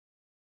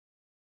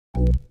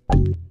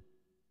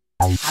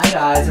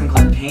Hi guys, I'm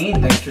Glenn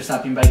Payne. Thanks for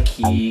stopping by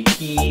Kiki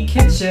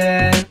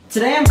Kitchen.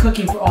 Today I'm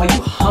cooking for all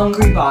you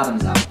hungry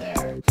bottoms out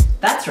there.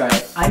 That's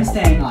right, I'm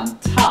staying on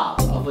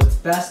top of what's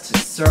best to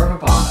serve a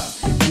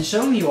bottom and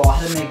showing you all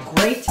how to make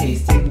great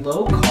tasting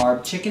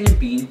low-carb chicken and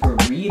bean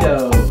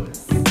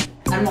burritos.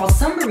 And while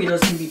some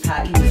burritos can be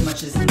packing as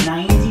much as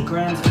 90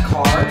 grams of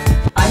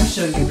carbs, I'm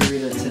showing you a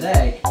burrito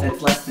today that's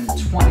less than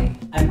 20.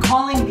 I'm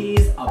calling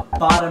these a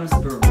bottoms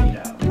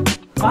burrito.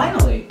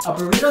 Finally, a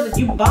burrito that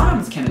you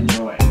bottoms can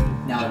enjoy.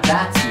 Now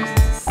that's reason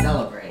to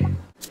celebrate.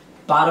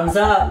 Bottoms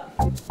up!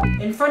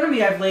 In front of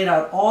me I've laid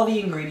out all the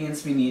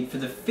ingredients we need for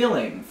the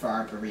filling for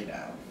our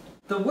burrito.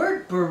 The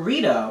word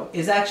burrito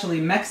is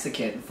actually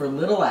Mexican for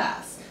little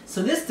ass,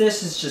 so this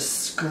dish is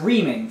just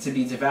screaming to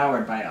be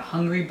devoured by a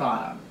hungry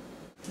bottom.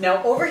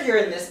 Now over here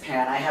in this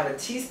pan I have a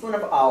teaspoon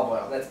of olive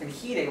oil that's been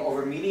heating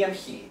over medium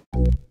heat.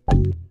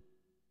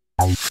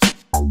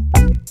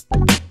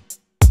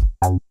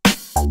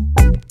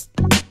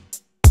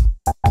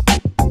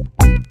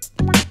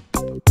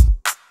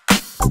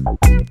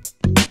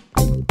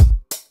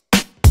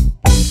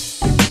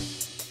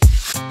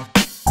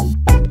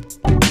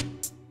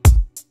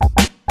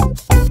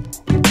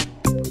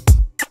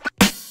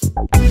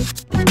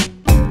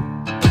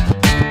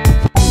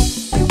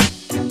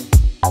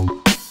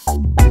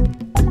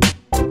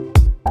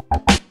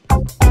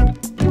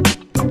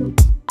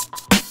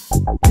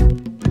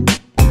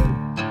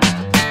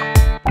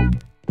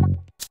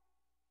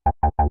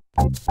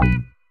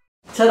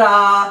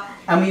 Ta-da!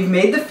 And we've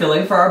made the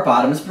filling for our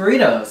bottoms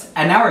burritos.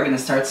 And now we're gonna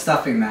start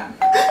stuffing them.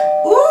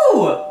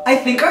 Ooh! I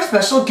think our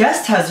special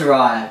guest has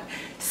arrived.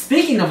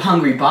 Speaking of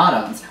hungry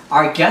bottoms,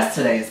 our guest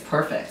today is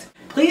perfect.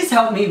 Please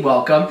help me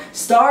welcome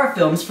Star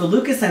Films for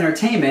Lucas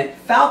Entertainment,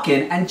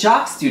 Falcon, and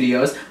Jock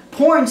Studios,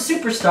 porn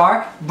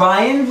superstar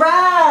Ryan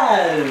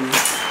Raz!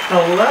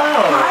 Hello!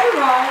 Hi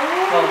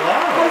Ryan! Hello!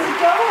 How's it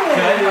going?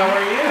 Good, how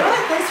are you?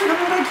 Good, thanks for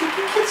coming by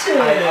Kiki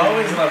Kitchen! I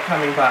always love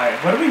coming by.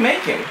 What are we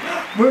making?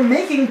 We're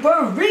making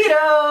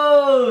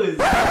burritos!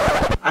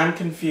 I'm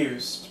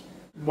confused.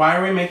 Why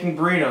are we making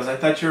burritos? I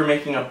thought you were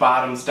making a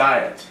bottoms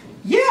diet.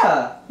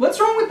 Yeah, what's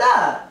wrong with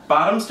that?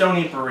 Bottoms don't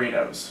eat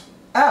burritos.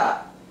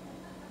 Ah,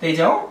 they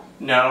don't?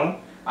 No,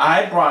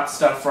 I brought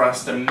stuff for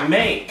us to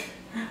make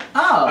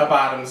Oh. a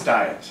bottoms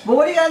diet. Well,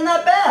 what do you got in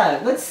that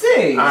bag? Let's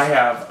see. I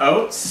have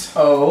oats,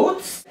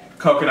 Oats.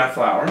 coconut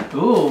flour,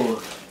 Ooh.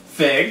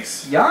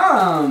 figs,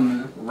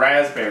 Yum.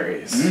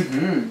 raspberries,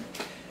 Mm-hmm.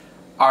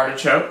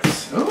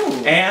 artichokes,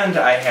 Ooh. and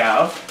I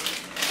have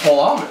whole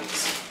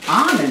almonds.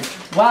 Almonds.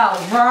 Wow,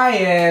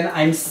 Ryan,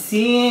 I'm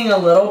seeing a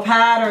little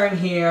pattern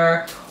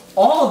here.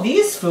 All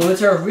these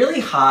foods are really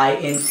high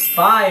in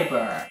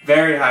fiber.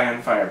 Very high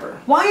in fiber.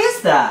 Why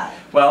is that?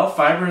 Well,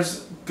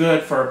 fiber's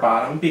good for a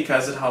bottom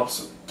because it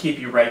helps keep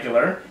you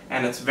regular,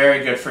 and it's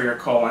very good for your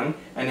colon,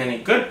 and any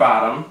good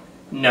bottom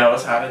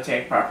knows how to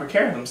take proper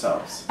care of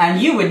themselves.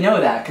 And you would know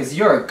that because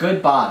you're a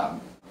good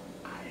bottom.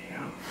 I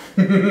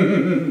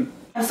am.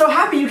 I'm so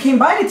happy you came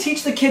by to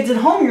teach the kids at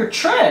home your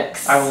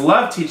tricks. I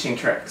love teaching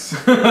tricks.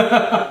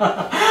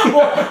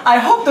 Well, I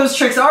hope those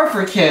tricks are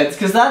for kids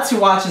because that's who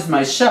watches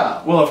my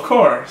show. Well, of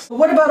course. But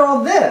what about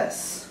all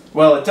this?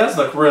 Well, it does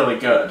look really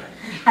good.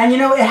 And you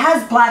know, it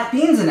has black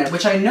beans in it,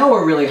 which I know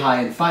are really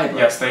high in fiber.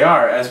 Yes, they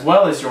are, as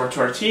well as your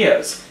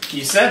tortillas.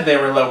 You said they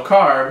were low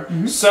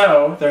carb,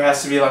 so there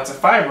has to be lots of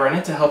fiber in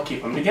it to help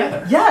keep them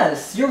together.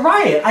 Yes, you're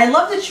right. I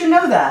love that you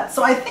know that.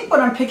 So I think what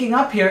I'm picking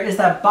up here is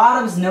that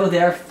bottoms know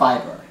their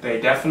fiber. They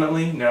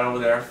definitely know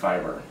their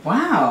fiber.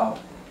 Wow.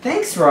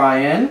 Thanks,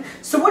 Ryan.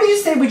 So what do you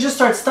say we just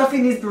start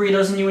stuffing these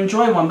burritos and you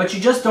enjoy one, but you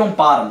just don't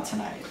bottom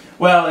tonight?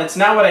 Well, it's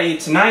not what I eat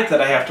tonight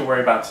that I have to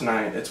worry about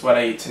tonight. It's what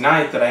I eat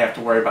tonight that I have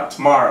to worry about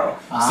tomorrow.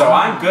 So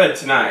I'm good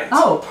tonight.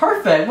 Oh,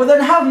 perfect. Well,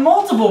 then have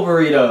multiple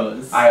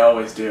burritos. I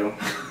always do.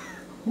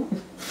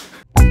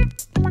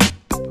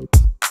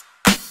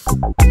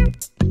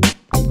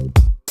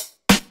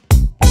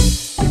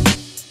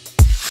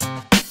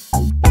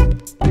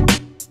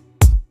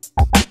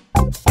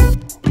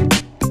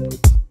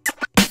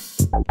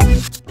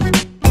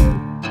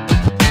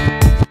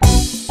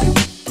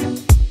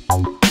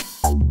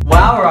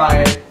 Wow,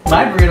 Ryan.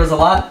 My burrito's a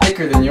lot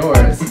thicker than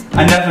yours.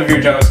 Enough of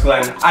your jokes,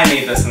 Glenn. I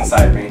need this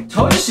inside me.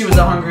 Told you she was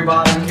a hungry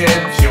bottom, kid.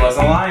 She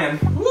wasn't lying.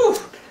 Woo.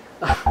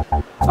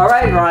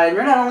 Alright, Ryan,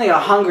 you're not only a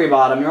hungry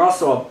bottom, you're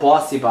also a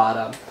bossy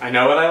bottom. I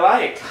know what I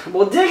like.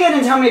 Well, dig in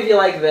and tell me if you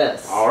like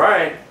this.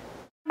 Alright.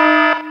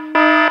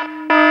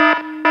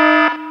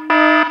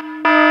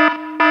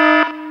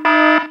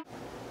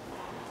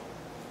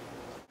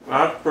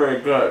 That's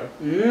pretty good.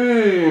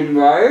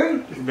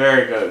 Right?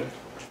 Very good.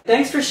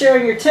 Thanks for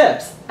sharing your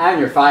tips and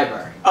your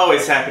fiber.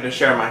 Always happy to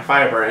share my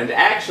fiber, and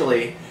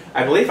actually,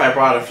 I believe I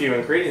brought a few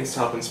ingredients to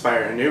help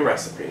inspire a new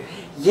recipe.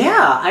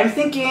 Yeah, I'm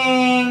thinking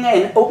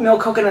an oatmeal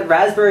coconut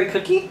raspberry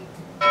cookie.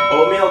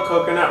 Oatmeal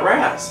coconut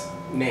raz,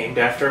 named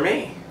after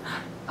me.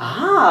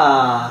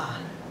 Ah.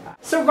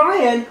 So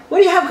Ryan, what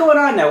do you have going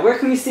on now? Where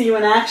can we see you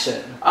in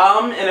action?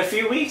 In a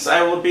few weeks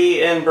I will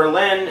be in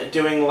Berlin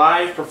doing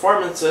live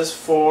performances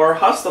for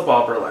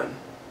Hustleball Berlin.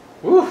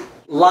 Woo.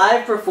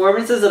 Live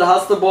performances at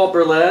Hustle Bowl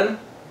Berlin.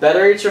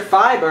 Better eat your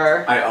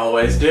fiber. I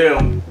always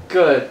do.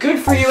 Good. Good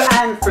for you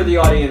and for the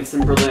audience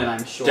in Berlin,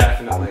 I'm sure.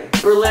 Definitely.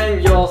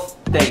 Berlin, you'll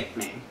thank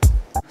me.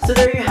 So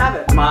there you have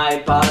it,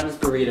 my Bottoms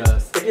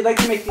burritos. If you'd like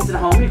to make these at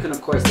home, you can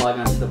of course log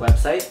on to the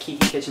website,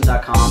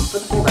 kikikitchen.com, for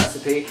the full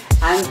recipe.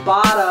 And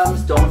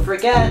Bottoms, don't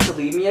forget to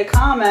leave me a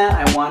comment.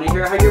 I want to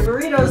hear how your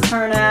burritos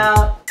turn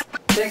out.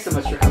 Thanks so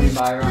much for coming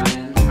by,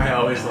 Ryan. I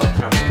always love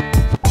coming.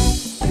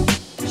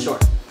 Sure.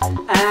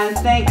 And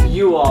thank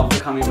you all for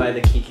coming by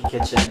the Kiki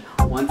Kitchen.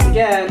 Once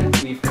again,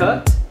 we've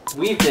cooked,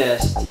 we've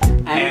dished,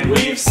 and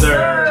we've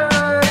served.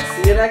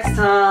 See you next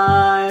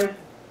time.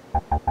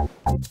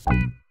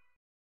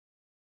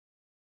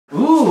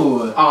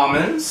 Ooh.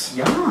 Almonds.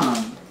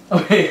 Yum.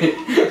 Okay.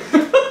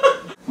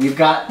 We've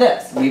got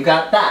this, we've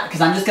got that. Because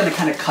I'm just going to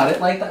kind of cut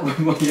it like that.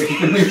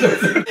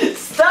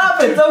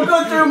 Stop it! Don't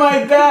go through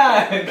my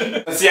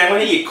bag! See, I'm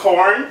going to eat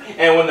corn,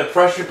 and when the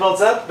pressure builds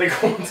up, the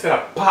corn's going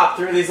to pop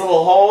through these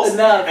little holes,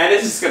 Enough. and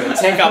it's just going to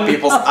take out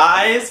people's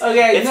eyes.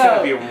 Okay, it's no.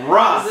 going to be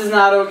rough. This is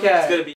not okay. It's going to be